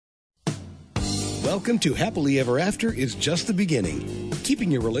Welcome to Happily Ever After is just the beginning. Keeping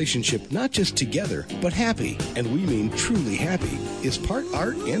your relationship not just together, but happy, and we mean truly happy, is part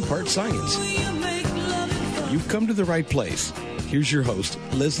art and part science. You've come to the right place. Here's your host,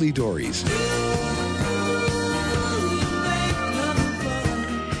 Leslie Dories.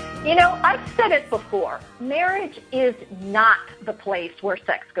 You know, I've said it before. Marriage is not the place where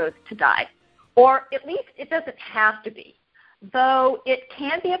sex goes to die, or at least it doesn't have to be. Though it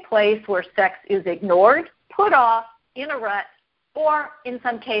can be a place where sex is ignored, put off, in a rut, or in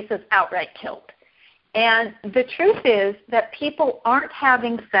some cases outright killed. And the truth is that people aren't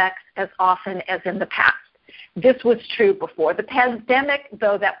having sex as often as in the past. This was true before the pandemic,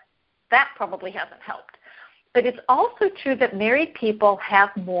 though that probably hasn't helped. But it's also true that married people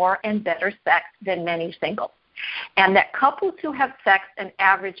have more and better sex than many singles, and that couples who have sex an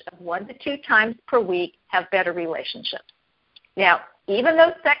average of 1 to 2 times per week have better relationships. Now, even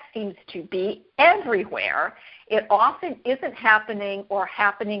though sex seems to be everywhere, it often isn't happening or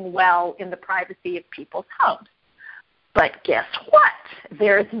happening well in the privacy of people's homes. But guess what?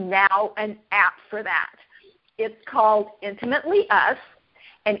 There's now an app for that. It's called Intimately Us,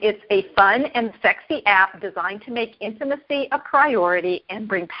 and it's a fun and sexy app designed to make intimacy a priority and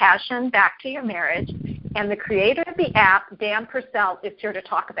bring passion back to your marriage. And the creator of the app, Dan Purcell, is here to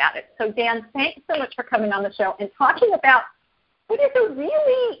talk about it. So, Dan, thanks so much for coming on the show and talking about what is a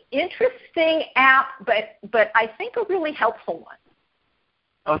really interesting app, but I think a really helpful one.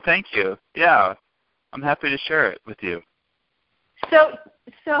 Oh, thank you. Yeah, I'm happy to share it with you. So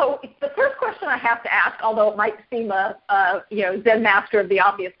the first question I have to ask, although it might seem a Zen master of the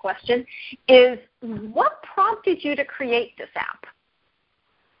obvious question, is what prompted you to create this app?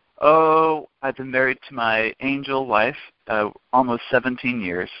 Oh, I've been married to my angel wife almost 17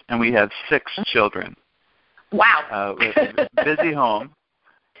 years, and we have 6 children. Wow. We have a busy home.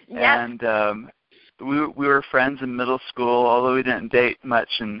 Yes. And we were friends in middle school, although we didn't date much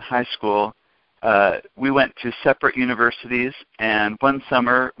in high school. We went to separate universities, and one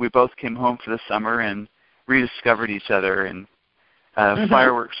summer we both came home for the summer and rediscovered each other, and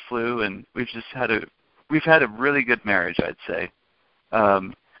fireworks flew, and we've had a really good marriage, I'd say.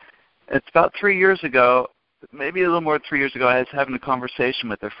 It's about 3 years ago, maybe a little more than 3 years ago, I was having a conversation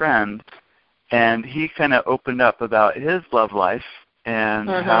with a friend, and he kind of opened up about his love life and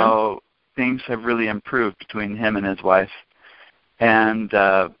how things have really improved between him and his wife. And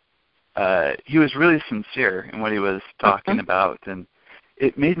he was really sincere in what he was talking about, and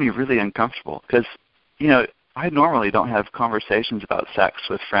it made me really uncomfortable because, I normally don't have conversations about sex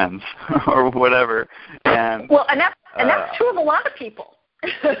with friends or whatever. And that's true of a lot of people.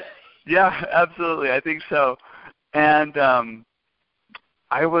 Yeah, absolutely. I think so. And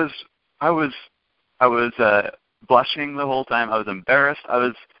I was blushing the whole time. I was embarrassed.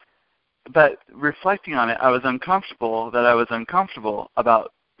 But reflecting on it, I was uncomfortable that I was uncomfortable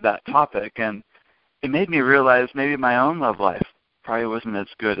about that topic, and it made me realize maybe my own love life probably wasn't as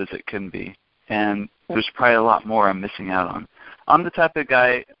good as it can be, and there's probably a lot more I'm missing out on. I'm the type of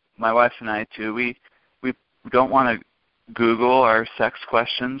guy, my wife and I too, we don't want to Google our sex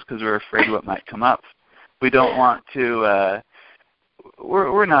questions because we're afraid what might come up. We don't want to,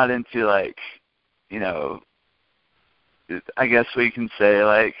 we're not into I guess we can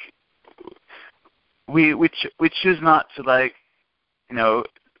say we choose not to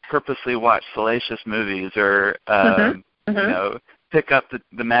purposely watch salacious movies or pick up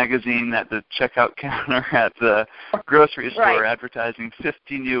the magazine at the checkout counter at the grocery store advertising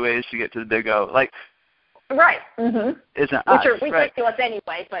 15 new ways to get to the big O. Right. Isn't Which us, are ridiculous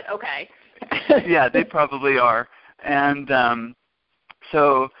anyway, but okay. Yeah, they probably are. And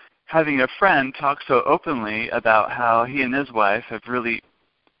so having a friend talk so openly about how he and his wife have really,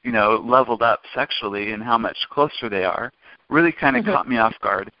 leveled up sexually and how much closer they are really kind of caught me off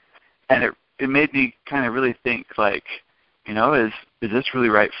guard. And it made me kind of really think is this really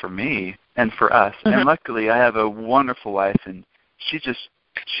right for me and for us? And luckily I have a wonderful wife, and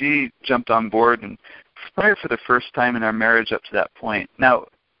she jumped on board, and probably for the first time in our marriage up to that point. Now,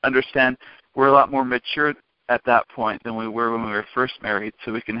 understand, we're a lot more mature at that point than we were when we were first married,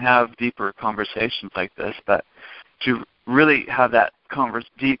 so we can have deeper conversations like this. But to really have that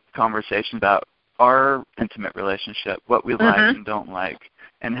deep conversation about our intimate relationship, what we like and don't like,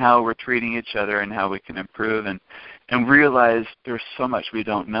 and how we're treating each other and how we can improve, and realize there's so much we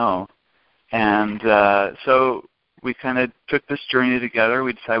don't know. And so we kind of took this journey together.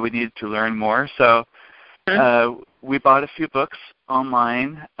 We decided we needed to learn more. So we bought a few books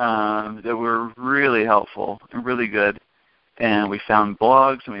online that were really helpful and really good. And we found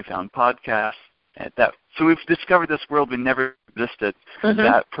blogs and we found podcasts that So we've discovered this world we never existed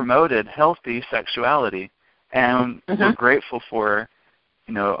that promoted healthy sexuality, and we're grateful for,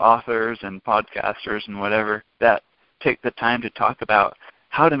 authors and podcasters and whatever that take the time to talk about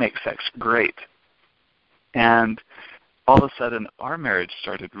how to make sex great. And all of a sudden, our marriage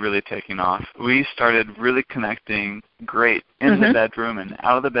started really taking off. We started really connecting great in the bedroom and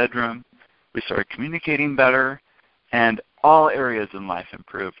out of the bedroom. We started communicating better, and all areas in life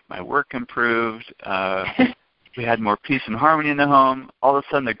improved. My work improved. We had more peace and harmony in the home. All of a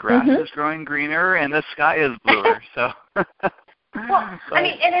sudden, the grass is growing greener and the sky is bluer. So, well, I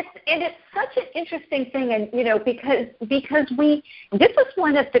mean, and it's such an interesting thing, and because this is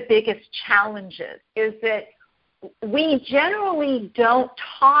one of the biggest challenges is that we generally don't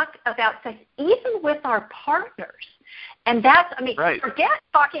talk about sex even with our partners, and that's forget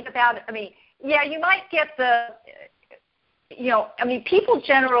talking about it. You might get people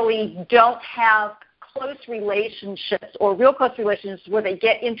generally don't have close relationships or real close relationships where they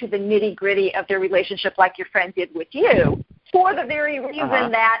get into the nitty-gritty of their relationship like your friend did with you, for the very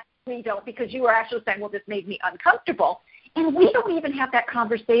reason that we don't, because you were actually saying, well, this made me uncomfortable. And we don't even have that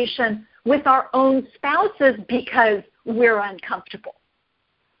conversation with our own spouses because we're uncomfortable.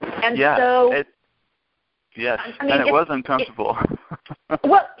 And it was uncomfortable.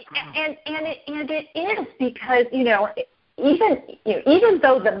 Well, and it is because, even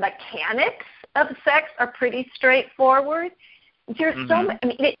though the mechanics of sex are pretty straightforward, there's so much.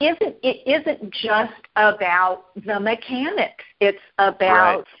 It isn't just about the mechanics. It's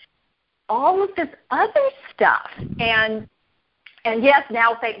about all of this other stuff. And yes,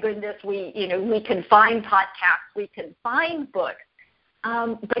 now thank goodness we can find podcasts, we can find books,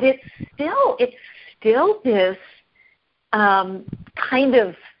 but it's still this kind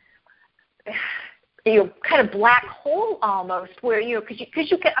of black hole almost, where because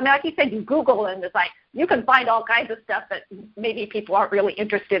you can, like you said, you Google and it's like you can find all kinds of stuff that maybe people aren't really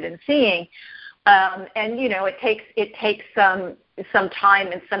interested in seeing, and it takes some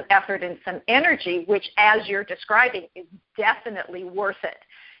time and some effort and some energy, which, as you're describing, is definitely worth it.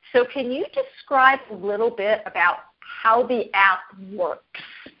 So can you describe a little bit about how the app works?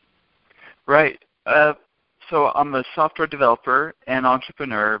 Right. So I'm a software developer and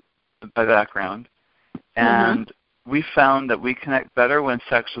entrepreneur by background. And we found that we connect better when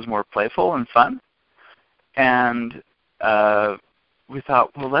sex was more playful and fun. And we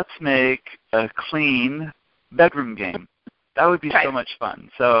thought, well, let's make a clean bedroom game. That would be so much fun.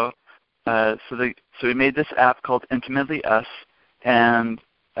 So we made this app called Intimately Us, and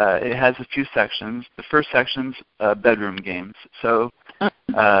it has a few sections. The first section's bedroom games. So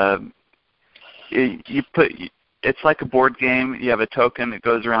it's like a board game. You have a token that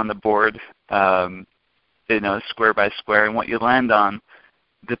goes around the board, square by square, and what you land on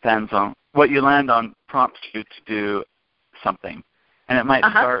depends on what you land on prompts you to do something. And it might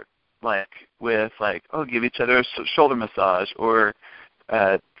start with give each other a shoulder massage, or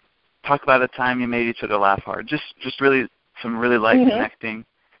talk about a time you made each other laugh hard. Just really some really light connecting.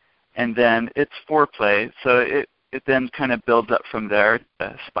 And then it's foreplay, so it then kind of builds up from there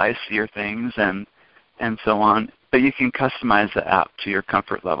to spicier things and so on. But you can customize the app to your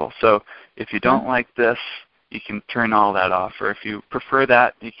comfort level. So if you don't like this, you can turn all that off. Or if you prefer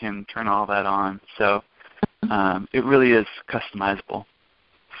that, you can turn all that on. So it really is customizable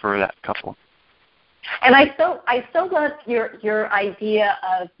for that couple. And I so love your idea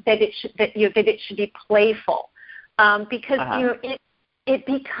of that it should be playful, because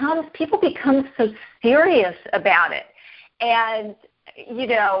people become so serious about it, and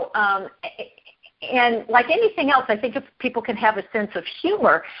and like anything else, I think if people can have a sense of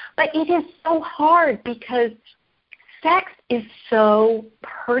humor, but it is so hard because sex is so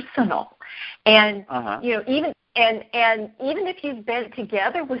personal, and even if you've been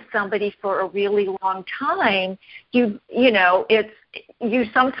together with somebody for a really long time, you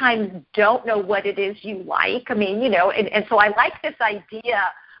sometimes don't know what it is you like. And so I like this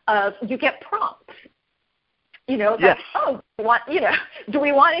idea of you get prompts. Do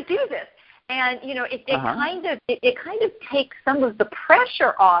we want to do this? And it kind of takes some of the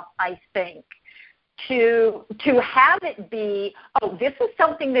pressure off, I think, to have it be, this is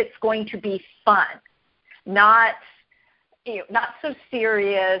something that's going to be fun, not so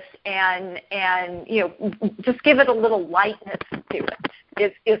serious, and just give it a little lightness to it.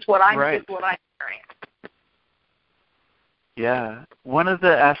 Is what I'm hearing. Yeah, one of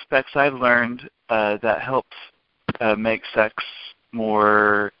the aspects I've learned that helps make sex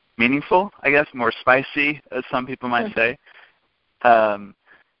more meaningful, I guess, more spicy, as some people might say,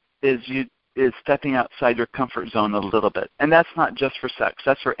 is is stepping outside your comfort zone a little bit. And that's not just for sex.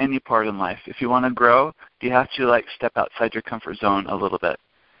 That's for any part in life. If you want to grow, you have to step outside your comfort zone a little bit.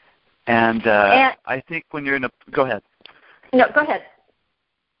 And I think when you're go ahead. No, go ahead.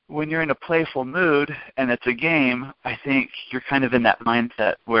 When you're in a playful mood and it's a game, I think you're kind of in that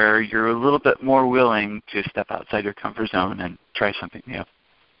mindset where you're a little bit more willing to step outside your comfort zone and try something new.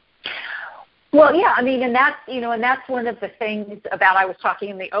 Well, yeah, I mean, and that's one of the things about, I was talking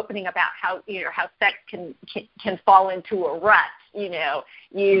in the opening about how sex can fall into a rut. It's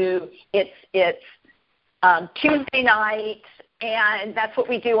Tuesday night, and that's what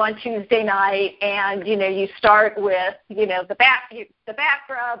we do on Tuesday night, and you start with the back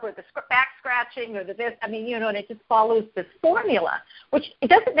rub or the back scratching or the this. I mean, and it just follows this formula, which it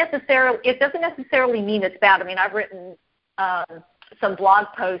doesn't necessarily mean it's bad. I mean, I've written some blog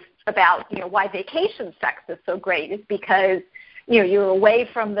posts about why vacation sex is so great. Is because you're away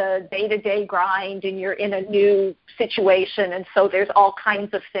from the day-to-day grind and you're in a new situation, and so there's all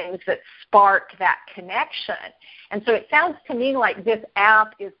kinds of things that spark that connection. And so it sounds to me like this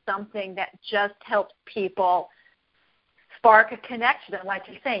app is something that just helps people spark a connection, and like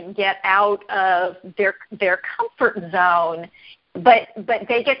you're saying, get out of their comfort zone, but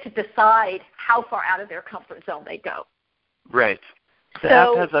they get to decide how far out of their comfort zone they go. Right. The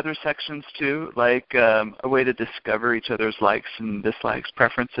app has other sections too, like a way to discover each other's likes and dislikes,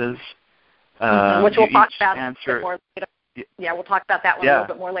 preferences. Which we'll talk about a bit more later. Yeah, we'll talk about that one a little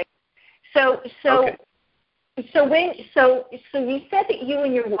bit more later. So you said that you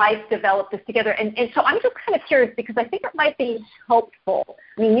and your wife developed this together, and so I'm just kind of curious because I think it might be helpful.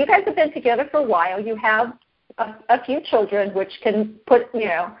 I mean, you guys have been together for a while. You have a few children, which can put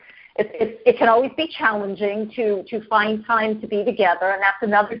it can always be challenging to find time to be together, and that's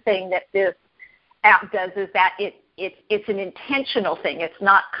another thing that this app does, is that it's an intentional thing. It's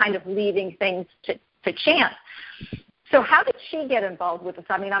not kind of leaving things to chance. So how did she get involved with this?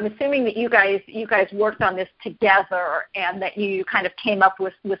 I mean, I'm assuming that you guys worked on this together, and that you kind of came up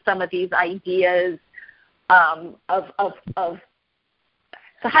with some of these ideas of.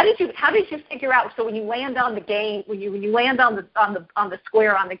 So how did you figure out? So when you land on the game, when you land on the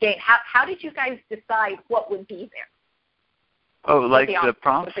square on the game, how did you guys decide what would be there? Oh, like the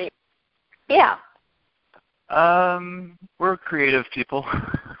prompts? Yeah. We're creative people,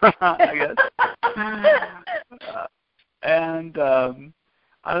 I guess. And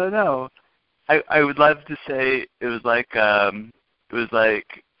I don't know. I would love to say it was like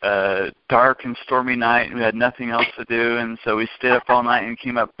a dark and stormy night, and we had nothing else to do, and so we stayed up all night and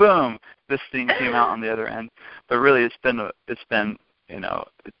came up. Boom! This thing came out on the other end. But really, it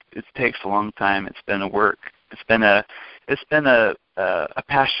takes a long time. It's been a work. It's been a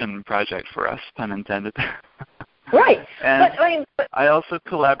passion project for us, pun intended. Right. And I also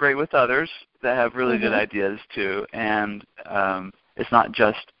collaborate with others that have really good ideas too, and it's not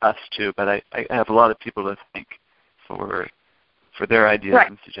just us two, but I have a lot of people to thank for their ideas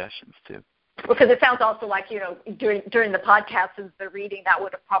and suggestions too. Because it sounds also like during the podcast as they're reading, that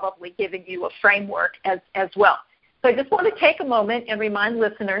would have probably given you a framework as well. So I just want to take a moment and remind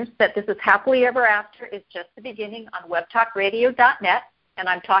listeners that this is Happily Ever After is just the beginning on webtalkradio.net. And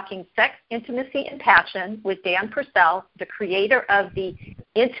I'm talking sex, intimacy, and passion with Dan Purcell, the creator of the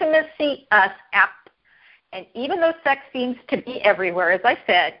Intimacy Us app. And even though sex seems to be everywhere, as I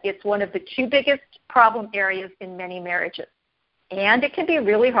said, it's one of the two biggest problem areas in many marriages. And it can be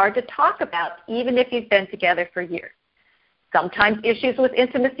really hard to talk about, even if you've been together for years. Sometimes issues with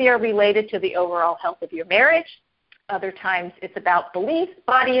intimacy are related to the overall health of your marriage. Other times it's about beliefs,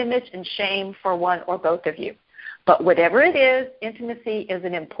 body image, and shame for one or both of you. But whatever it is, intimacy is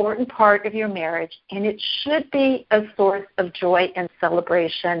an important part of your marriage, and it should be a source of joy and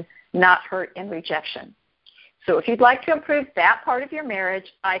celebration, not hurt and rejection. So if you'd like to improve that part of your marriage,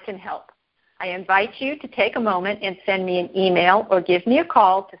 I can help. I invite you to take a moment and send me an email or give me a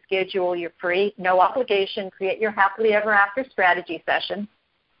call to schedule your free, no-obligation, Create Your Happily Ever After strategy session.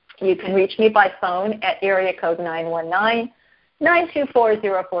 You can reach me by phone at area code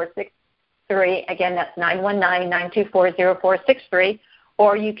 919-924-0463. Again, that's 919-924-0463.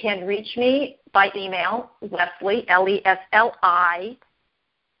 Or you can reach me by email, Leslie, Lesli, at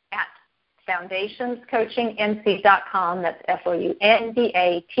foundationscoachingnc.com. That's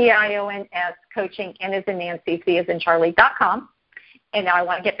FOUNDATIONS, coaching, N as in Nancy, C as in Charlie.com. And now I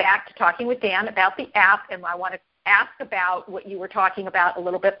want to get back to talking with Dan about the app, and I want to ask about what you were talking about a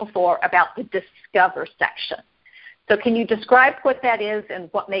little bit before about the Discover section. So can you describe what that is and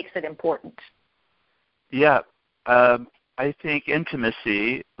what makes it important? Yeah. I think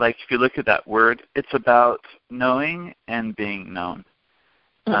intimacy, like if you look at that word, it's about knowing and being known.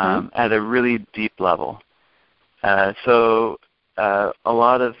 at a really deep level. So a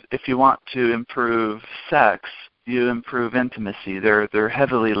lot of, if you want to improve sex, you improve intimacy. They're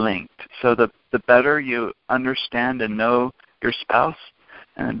heavily linked. So the better you understand and know your spouse,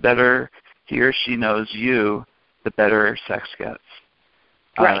 and the better he or she knows you, the better sex gets.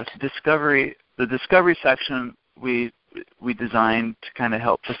 Right. The discovery section we designed to kind of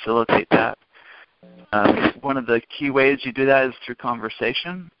help facilitate that. One of the key ways you do that is through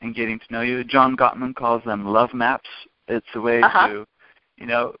conversation and getting to know you. John Gottman calls them love maps. It's a way to,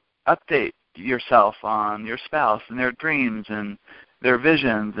 update yourself on your spouse and their dreams and their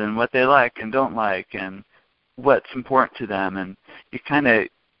visions and what they like and don't like and what's important to them. And you kind of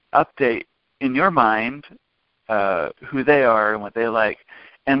update in your mind who they are and what they like.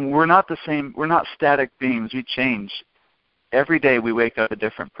 And we're not the same. We're not static beings. We change. Every day we wake up a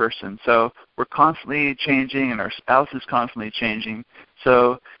different person. So we're constantly changing, and our spouse is constantly changing.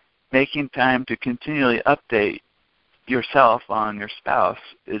 So making time to continually update yourself on your spouse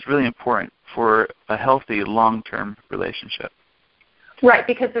is really important for a healthy long-term relationship. Right,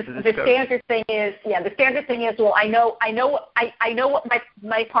 because the standard thing is, well, I know what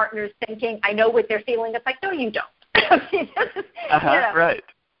my partner's thinking. I know what they're feeling. It's like, no, you don't. Right.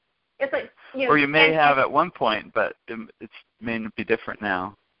 It's like, or you may have at one point, but it may be different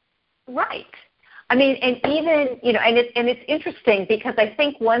now. Right. I mean, and even, and it's interesting because I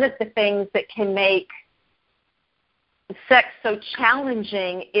think one of the things that can make sex so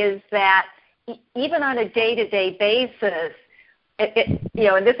challenging is that even on a day-to-day basis,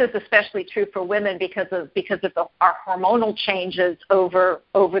 and this is especially true for women because of our hormonal changes over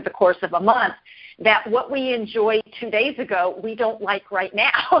the course of a month, that what we enjoyed 2 days ago, we don't like right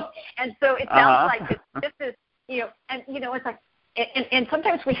now. And so it sounds like this is, it's like, and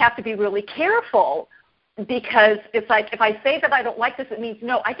sometimes we have to be really careful because it's like if I say that I don't like this, it means,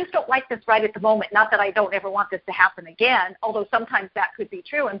 no, I just don't like this right at the moment. Not that I don't ever want this to happen again, although sometimes that could be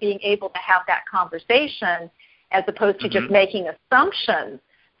true, and being able to have that conversation as opposed to just making assumptions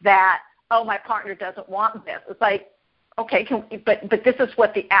that, oh, my partner doesn't want this. It's like, okay, but this is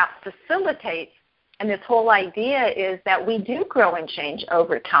what the app facilitates. And this whole idea is that we do grow and change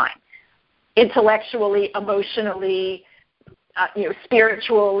over time, intellectually, emotionally,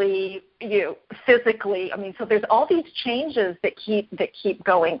 spiritually, physically. I mean, so there's all these changes that keep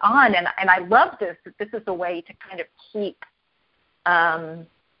going on, and I love this. That this is a way to kind of keep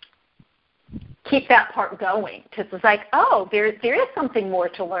that part going. Because it's like, oh, there is something more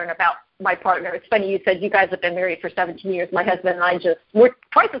to learn about my partner. It's funny you said you guys have been married for 17 years. My husband and I we're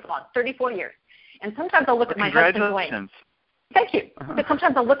twice as long, 34 years. And sometimes I'll look at my husband going, thank you. But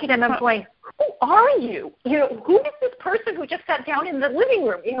sometimes I'll look at him and I'm going, who are you? Who is this person who just sat down in the living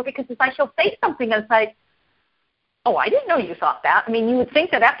room? Because it's like he'll say something and it's like, oh, I didn't know you thought that. I mean, you would think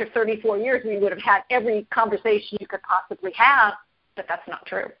that after 34 years we would have had every conversation you could possibly have, but that's not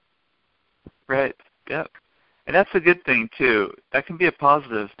true. Right. Yep. And that's a good thing, too. That can be a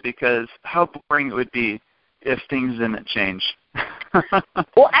positive because how boring it would be if things didn't change.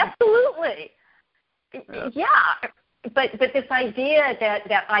 Well, absolutely. Yeah. But this idea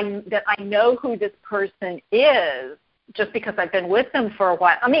that I know who this person is just because I've been with them for a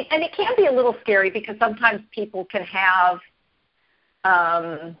while. I mean, and it can be a little scary because sometimes people can have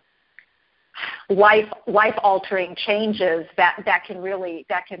life altering changes that can really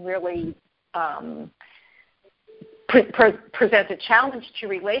present a challenge to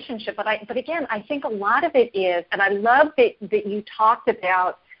relationship. But again, I think a lot of it is, and I love that you talked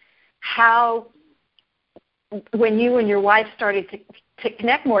about how when you and your wife started to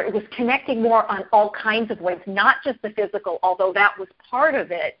connect more, it was connecting more on all kinds of ways, not just the physical, although that was part of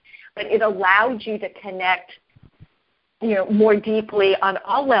it, but it allowed you to connect, more deeply on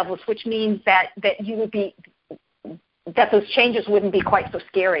all levels, which means that you would be, that those changes wouldn't be quite so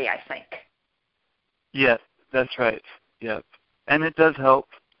scary, I think. Yes, that's right. Yep. And it does help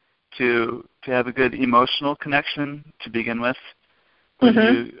to have a good emotional connection to begin with. When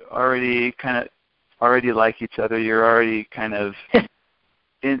you already like each other, you're already kind of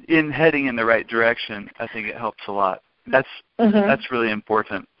in heading in the right direction. I think it helps a lot. That's really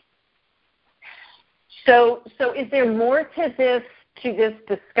important. So is there more to this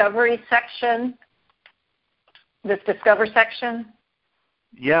discovery section? This Discover section?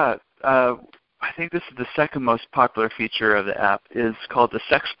 Yeah, I think this is the second most popular feature of the app. Is called the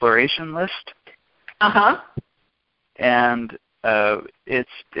Sexploration List. And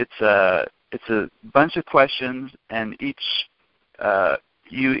it's a bunch of questions, and each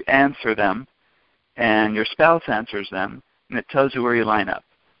you answer them, and your spouse answers them, and it tells you where you line up.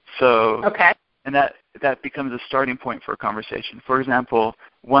 So, okay. And that that becomes a starting point for a conversation. For example,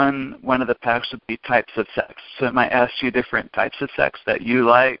 one of the packs would be types of sex. So it might ask you different types of sex that you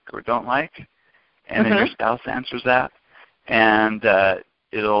like or don't like, and then your spouse answers that. And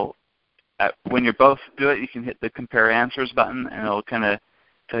it'll, when you both do it, you can hit the compare answers button, and it'll kind of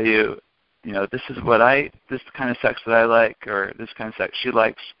tell you, this is this kind of sex that I like, or this kind of sex she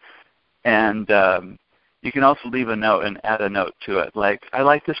likes. And you can also leave a note and add a note to it, like, I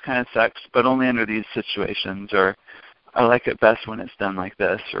like this kind of sex, but only under these situations, or I like it best when it's done like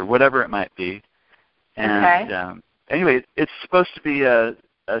this, or whatever it might be. And anyway, it's supposed to be the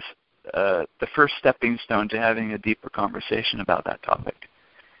first stepping stone to having a deeper conversation about that topic.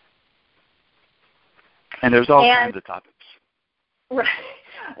 And there's all kinds of topics.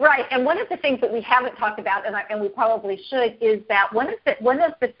 Right. And one of the things that we haven't talked about, and we probably should, is that one of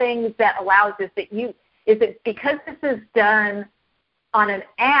the things that allows is that because this is done on an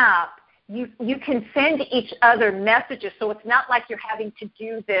app, you can send each other messages. So it's not like you're having to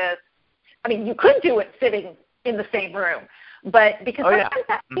do this. I mean, you could do it sitting in the same room, but because sometimes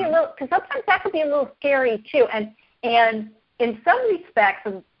that can be sometimes that can be a little scary too. And in some respects,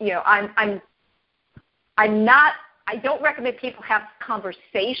 I don't recommend people have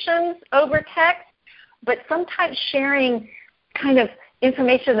conversations over text, but sometimes sharing kind of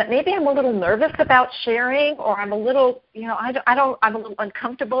information that maybe I'm a little nervous about sharing, or I'm a little, I'm a little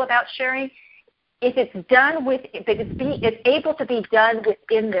uncomfortable about sharing. If it's done it's able to be done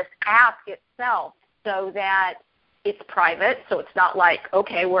within this app itself, so that it's private. So it's not like,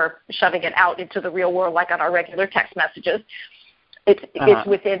 okay, we're shoving it out into the real world like on our regular text messages. It's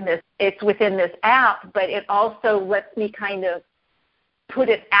within this app, but it also lets me kind of put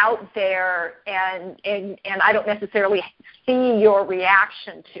it out there, and I don't necessarily see your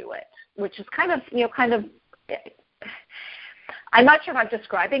reaction to it, which is kind of I'm not sure if I'm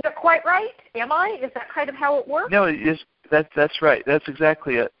describing it quite right. Am I? Is that kind of how it works? No, that's right. That's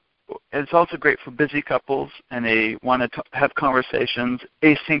exactly it. It's also great for busy couples, and they want to have conversations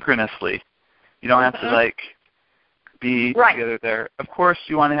asynchronously. You don't have to be together there. Of course,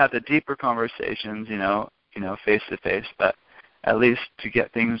 you want to have the deeper conversations, face to face, but at least to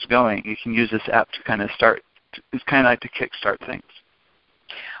get things going, you can use this app to kind of start. It's kind of like to kickstart things.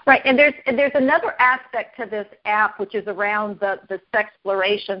 Right, and there's another aspect to this app, which is around the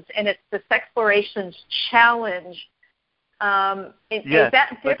Sexplorations, and it's the Sexplorations Challenge. Yes,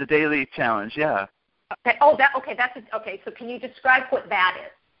 but the daily challenge, yeah. Okay. Okay. So can you describe what that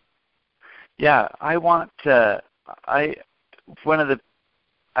is? Yeah, I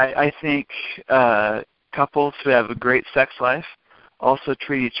think couples who have a great sex life also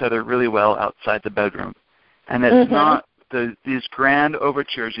treat each other really well outside the bedroom. And it's not these grand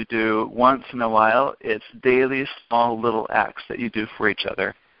overtures you do once in a while. It's daily, small, little acts that you do for each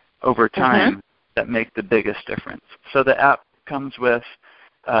other over time that make the biggest difference. So the app comes with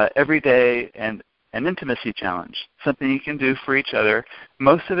every day and an intimacy challenge, something you can do for each other.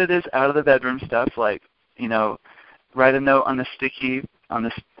 Most of it is out of the bedroom stuff, like, write a note on a sticky, on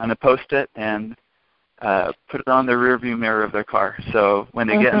a Post-it, and put it on the rearview mirror of their car. So when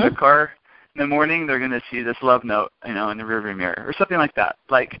they get in the car in the morning, they're going to see this love note, in the rearview mirror, or something like that.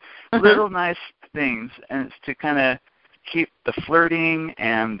 Like little nice things, and it's to kind of keep the flirting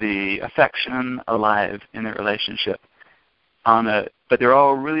and the affection alive in the relationship. But they're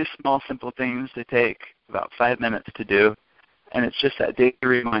all really small, simple things. They take about 5 minutes to do, and it's just that daily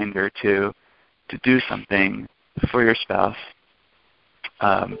reminder to do something for your spouse,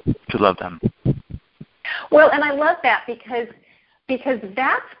 to love them. Well, and I love that because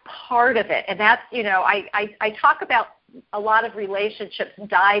that's part of it, and that's I talk about a lot of relationships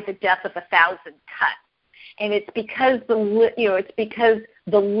die the death of 1,000 cuts, and it's because the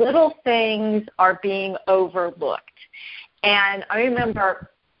little things are being overlooked. And I remember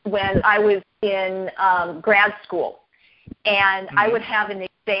when I was in grad school, and I would have an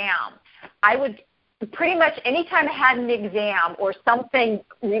exam. I would pretty much anytime I had an exam or something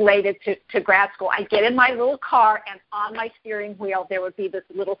related to grad school, I'd get in my little car, and on my steering wheel there would be this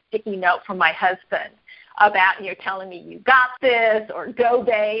little sticky note from my husband about, telling me you got this, or go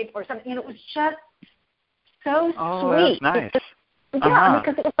babe, or something. It was just so sweet. That's nice.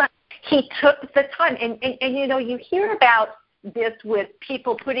 Because it was like he took the time, and you hear about this with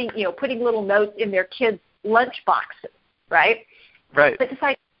people putting little notes in their kids' lunch boxes, right? Right. But it's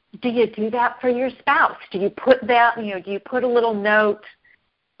like, do you do that for your spouse? Do you put that, do you put a little note,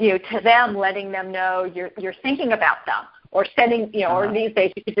 to them, letting them know you're thinking about them, or sending, or these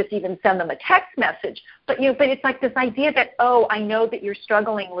days you could just even send them a text message. But it's like this idea that, I know that you're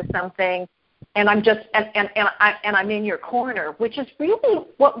struggling with something, and I'm just and I'm in your corner, which is really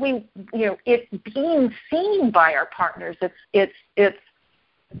what we, it's being seen by our partners. It's it's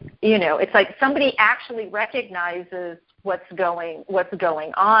like somebody actually recognizes what's going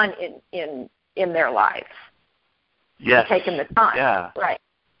on in their lives. Yes. Taking the time. Yeah. Right.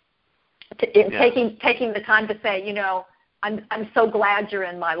 Taking the time to say, I'm so glad you're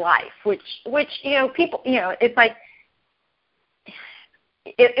in my life, which people, it's like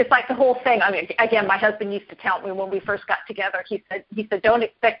the whole thing. I mean, again, my husband used to tell me when we first got together, he said, don't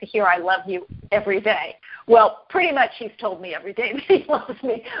expect to hear I love you every day. Well, pretty much he's told me every day that he loves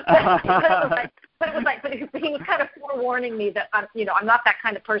me. But he was kind of forewarning me that I'm not that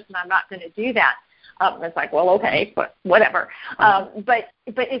kind of person. I'm not going to do that. It's like, well, okay, but whatever. But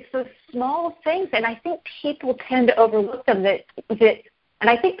it's those small things, and I think people tend to overlook them. And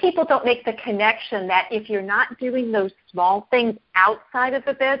I think people don't make the connection that if you're not doing those small things outside of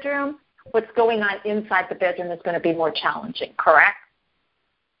the bedroom, what's going on inside the bedroom is going to be more challenging. Correct?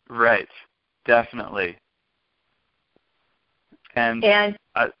 Right. Definitely. And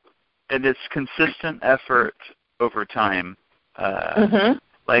it's consistent effort over time.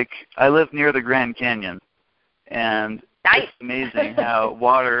 Like, I live near the Grand Canyon, and nice. It's amazing how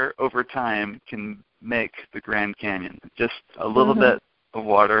water over time can make the Grand Canyon. Just a little bit of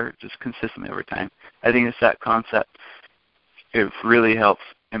water, just consistently over time. I think it's that concept. It really helps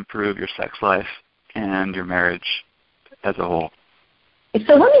improve your sex life and your marriage as a whole.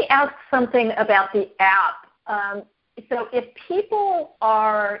 So let me ask something about the app. So if people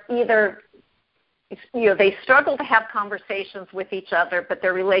are either they struggle to have conversations with each other, but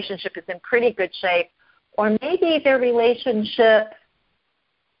their relationship is in pretty good shape, or maybe their relationship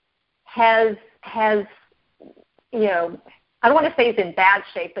has I don't want to say is in bad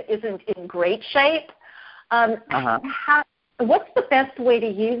shape, but isn't in great shape. What's the best way to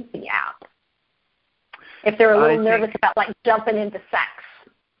use the app if they're a little nervous about jumping into sex?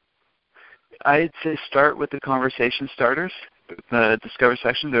 I'd say start with the conversation starters, the Discover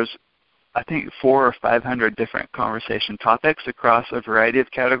section. There's, I think, 400 or 500 different conversation topics across a variety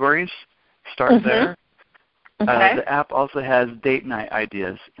of categories. Start there. Okay. The app also has date night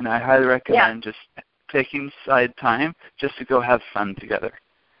ideas, and I highly recommend just taking aside time just to go have fun together.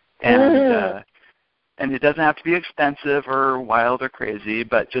 And and it doesn't have to be expensive or wild or crazy,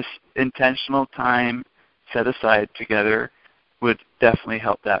 but just intentional time set aside together would definitely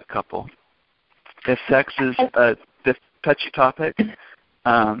help that couple. If sex is a touchy topic, you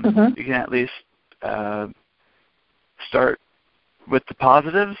can at least start with the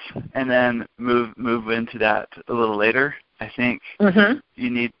positives and then move into that a little later. I think you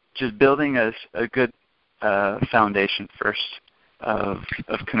need just building a good foundation first of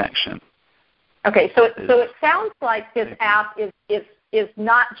connection. Okay, so it sounds like this app is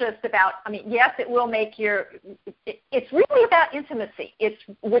not just about, I mean, yes, it will make it's really about intimacy. It's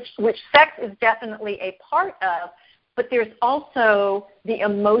which sex is definitely a part of, but there's also the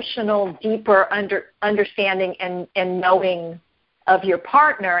emotional, deeper understanding and knowing of your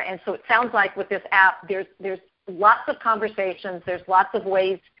partner. And so it sounds like with this app, there's lots of conversations, there's lots of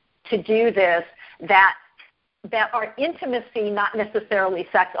ways to do this that are intimacy, not necessarily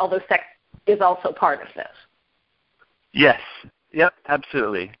sex, although sex is also part of this. Yes. Yep,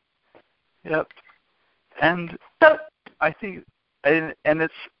 absolutely. Yep. And so I think, and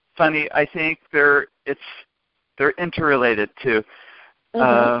it's funny, I think they're interrelated too.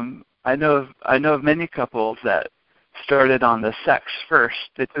 I know of many couples that started on the sex first.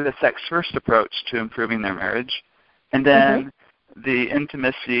 They took the sex first approach to improving their marriage, and then the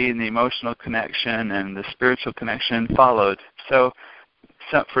intimacy and the emotional connection and the spiritual connection followed. So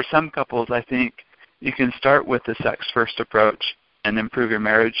for some couples, I think you can start with the sex first approach and improve your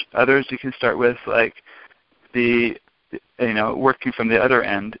marriage. Others you can start with working from the other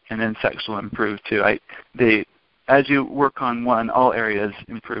end, and then sex will improve too. As you work on one, all areas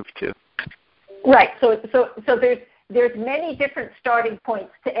improve too. Right. So there's many different starting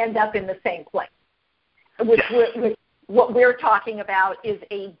points to end up in the same place. Which what we're talking about is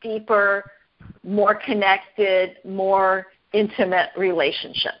a deeper, more connected, more intimate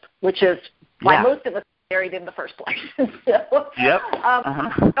relationship, which is why most of us are married in the first place.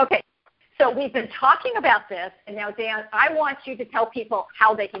 Okay. So we've been talking about this, and now, Dan, I want you to tell people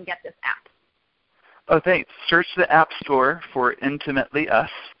how they can get this app. Oh, thanks. Search the App Store for Intimately Us.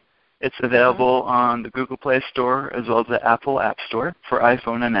 It's available on the Google Play Store as well as the Apple App Store for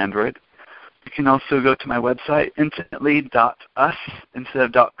iPhone and Android. You can also go to my website, intimately.us.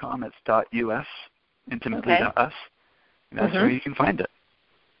 Instead of .com, it's .us, intimately.us. And that's where you can find it.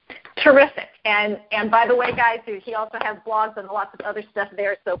 Terrific. And by the way, guys, he also has blogs and lots of other stuff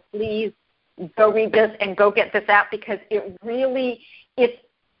there, so please go read this and go get this app, because it's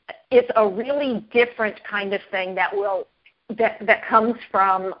a really different kind of thing that comes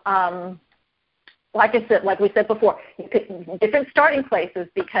from, like we said before, different starting places,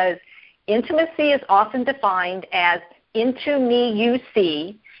 because intimacy is often defined as into me you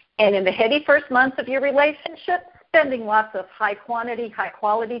see, and in the heady first months of your relationship, spending lots of high quality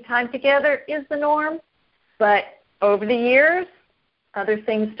time together is the norm. But over the years, other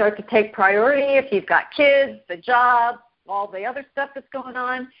things start to take priority. If you've got kids, the job, all the other stuff that's going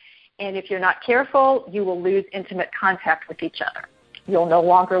on, and if you're not careful, you will lose intimate contact with each other. You'll no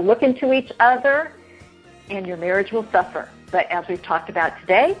longer look into each other, and your marriage will suffer. But as we've talked about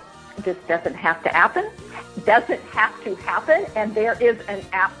today, this doesn't have to happen. And there is an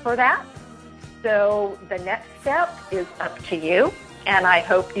app for that. So the next step is up to you, and I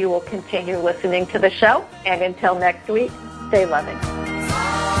hope you will continue listening to the show. And until next week, stay loving.